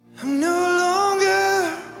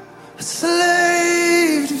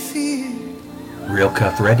Real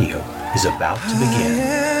Cuff Radio is about to begin. I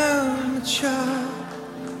am a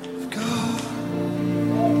child of God.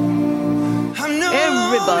 I'm no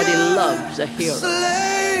Everybody longer loves a hero.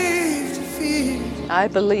 slave to fear. I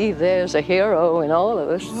believe there's a hero in all of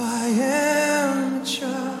us. I am a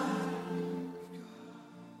child.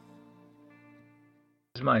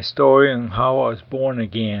 This is my story on how I was born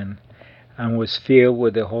again and was filled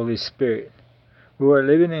with the Holy Spirit. We were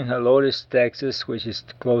living in Helotes, Texas, which is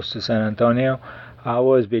close to San Antonio. I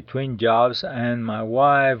was between jobs, and my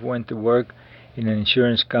wife went to work in an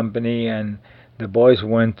insurance company, and the boys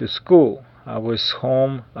went to school. I was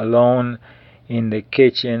home alone in the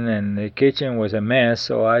kitchen, and the kitchen was a mess,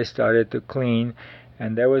 so I started to clean,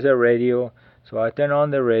 and there was a radio, so I turned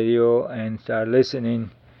on the radio and started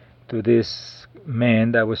listening to this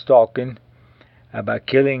man that was talking about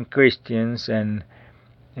killing Christians, and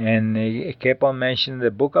he kept on mentioning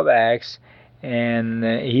the book of Acts, and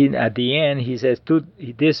he at the end he says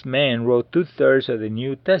this man wrote 2/3 of the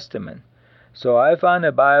New Testament. So I found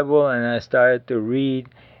a Bible and I started to read,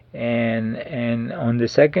 and on the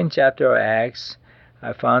second chapter of Acts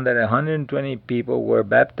I found that 120 people were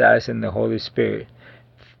baptized in the Holy Spirit.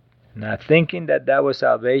 Now, thinking that was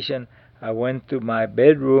salvation, I went to my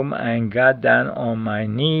bedroom and got down on my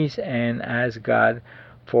knees and asked God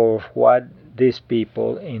for what these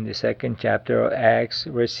people in the second chapter of Acts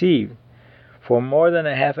received. For more than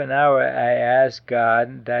a half an hour, I asked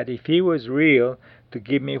God that if He was real, to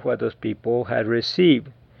give me what those people had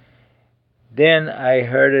received. Then I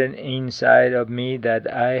heard it inside of me that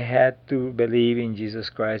I had to believe in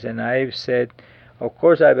Jesus Christ, and I said, of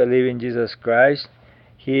course I believe in Jesus Christ.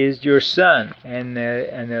 He is your Son. And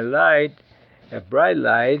a light, a bright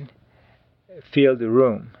light, filled the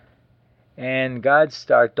room. And God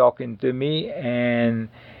started talking to me and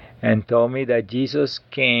told me that Jesus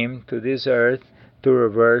came to this earth to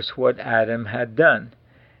reverse what Adam had done.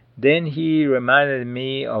 Then He reminded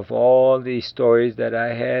me of all the stories that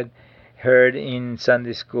I had heard in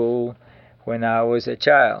Sunday school when I was a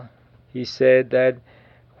child. He said that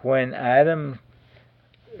when Adam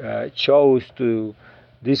chose to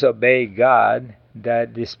disobey God,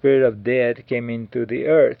 that the spirit of death came into the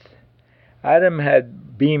earth. Adam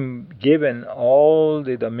had been given all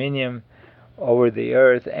the dominion over the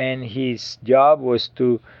earth, and his job was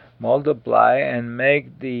to multiply and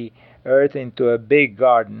make the earth into a big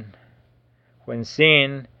garden. When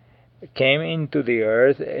sin came into the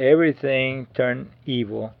earth, everything turned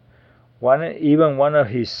evil. Even one of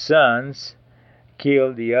his sons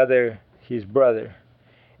killed the other, his brother.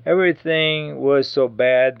 Everything was so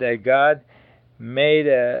bad that God made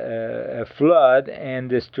a flood and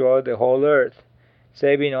destroyed the whole earth,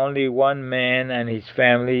 saving only one man and his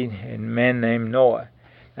family, a man named Noah.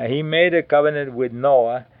 Now, He made a covenant with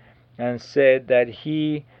Noah and said that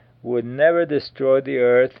he would never destroy the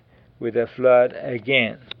earth with a flood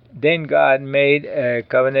again. Then God made a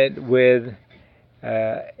covenant with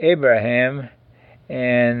Abraham,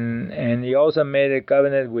 and He also made a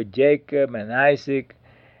covenant with Jacob and Isaac,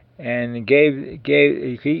 and he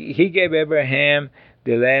gave Abraham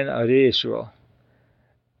the land of Israel.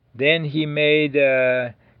 Then He made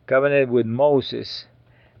a covenant with Moses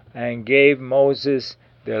and gave Moses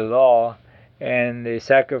the law and the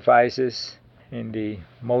sacrifices in the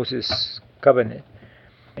Moses covenant.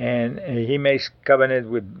 And He makes covenant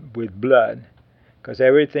with blood, because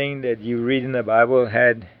everything that you read in the Bible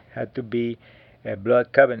had to be a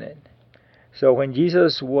blood covenant. So when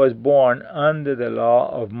Jesus was born under the law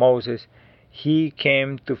of Moses, He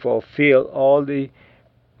came to fulfill all the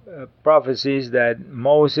prophecies that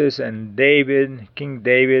Moses and David, King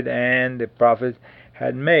David, and the prophets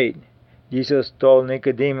had made. Jesus told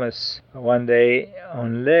Nicodemus one day,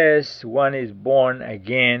 unless one is born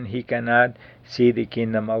again, he cannot see the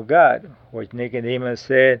kingdom of God. Which Nicodemus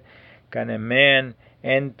said, can a man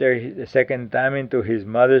enter the second time into his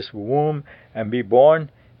mother's womb and be born?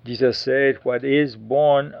 Jesus said, what is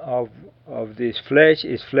born of this flesh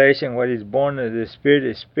is flesh, and what is born of the Spirit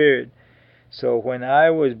is spirit. So when I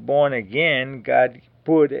was born again, God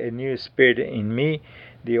put a new spirit in me.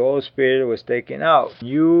 The old spirit was taken out.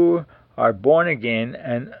 You are born again,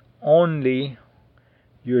 and only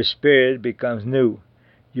your spirit becomes new.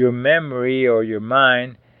 Your memory or your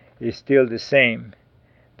mind is still the same.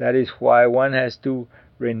 That is why one has to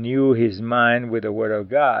renew his mind with the Word of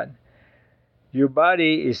God. Your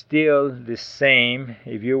body is still the same.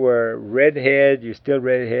 If you were redhead, you're still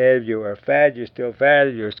redhead. If you were fat, you're still fat.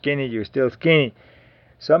 If you're skinny, you're still skinny.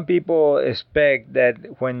 Some people expect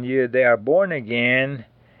that when they are born again,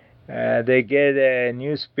 they get a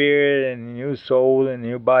new spirit and a new soul and a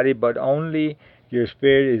new body, but only your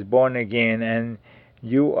spirit is born again, and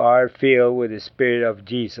you are filled with the Spirit of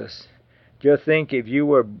Jesus. Just think, if you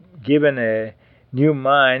were given a new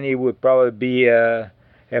mind, it would probably be a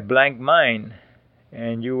blank mind,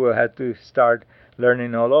 and you will have to start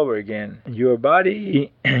learning all over again. Your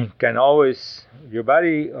body, of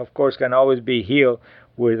course, can always be healed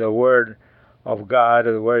with the Word of God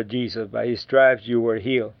or the Word of Jesus. By His stripes you were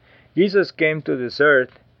healed. Jesus came to this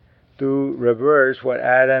earth to reverse what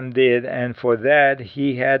Adam did, and for that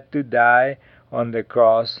He had to die on the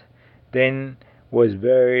cross, then was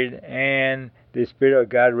buried, and the Spirit of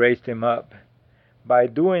God raised Him up. By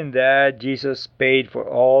doing that, Jesus paid for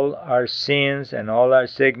all our sins and all our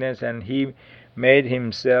sickness, and He made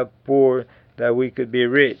Himself poor that we could be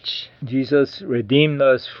rich. Jesus redeemed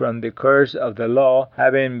us from the curse of the law,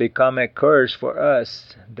 having become a curse for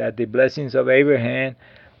us, that the blessings of Abraham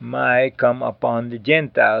might come upon the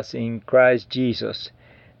Gentiles in Christ Jesus,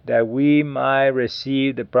 that we might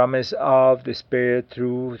receive the promise of the Spirit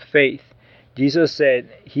through faith. Jesus said,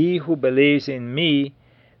 "He who believes in me,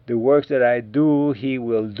 the works that I do, he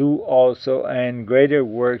will do also, and greater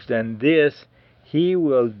works than this he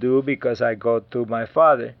will do, because I go to my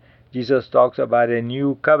Father." Jesus talks about a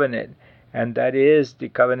new covenant, and that is the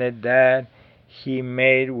covenant that He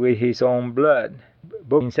made with His own blood.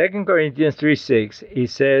 In 2 Corinthians 3:6, it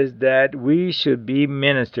says that we should be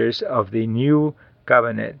ministers of the new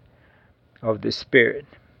covenant of the Spirit,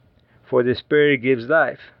 for the Spirit gives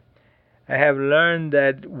life. I have learned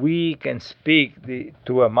that we can speak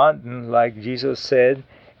to a mountain, like Jesus said,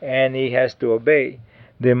 and He has to obey.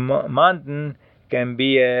 The mountain can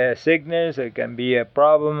be a sickness, it can be a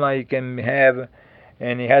problem I can have,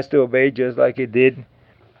 and He has to obey just like He did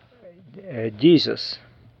Jesus.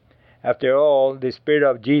 After all, the Spirit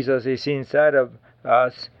of Jesus is inside of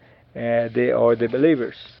us, the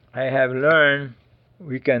believers. I have learned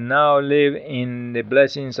we can now live in the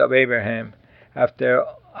blessings of Abraham. After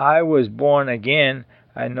I was born again,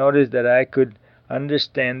 I noticed that I could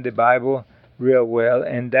understand the Bible real well,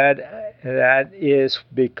 and that is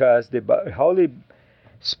because the Holy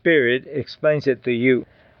Spirit explains it to you.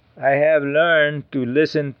 I have learned to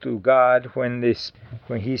listen to God when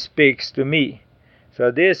He speaks to me. So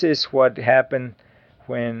this is what happened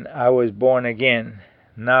when I was born again.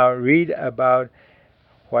 Now read about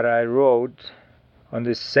what I wrote on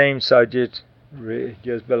the same subject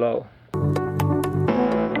just below.